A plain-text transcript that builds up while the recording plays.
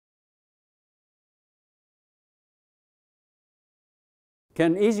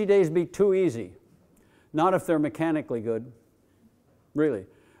Can easy days be too easy? Not if they're mechanically good, really.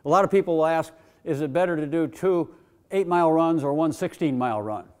 A lot of people will ask, is it better to do 2 8-mile runs or 1 16-mile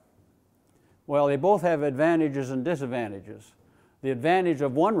run? Well, they both have advantages and disadvantages. The advantage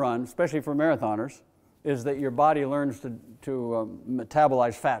of one run, especially for marathoners, is that your body learns to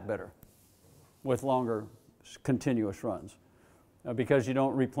metabolize fat better with longer continuous runs because you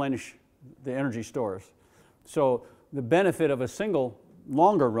don't replenish the energy stores. So the benefit of a single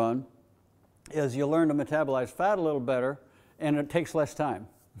longer run is you learn to metabolize fat a little better and it takes less time.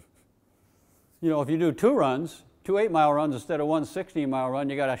 You know, if you do 2 runs, 2 8-mile runs instead of 1 16-mile run,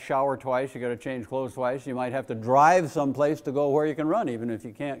 you got to shower twice, you got to change clothes twice, you might have to drive someplace to go where you can run, even if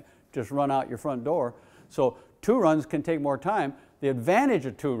you can't just run out your front door. So 2 runs can take more time. The advantage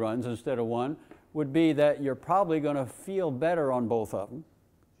of 2 runs instead of 1 would be that you're probably going to feel better on both of them.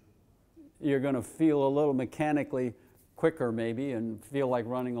 You're going to feel a little mechanically quicker maybe and feel like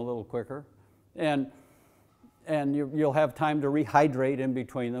running a little quicker. And you'll have time to rehydrate in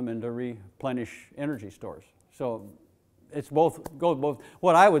between them and to replenish energy stores. So it's goes both.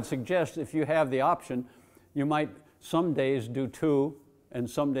 What I would suggest, if you have the option, you might some days do 2 and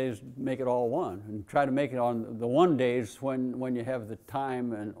some days make it all 1, and try to make it on the 1 days when you have the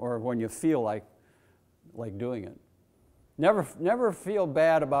time or when you feel like doing it. Never feel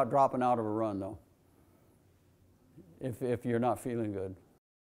bad about dropping out of a run though, if you're not feeling good.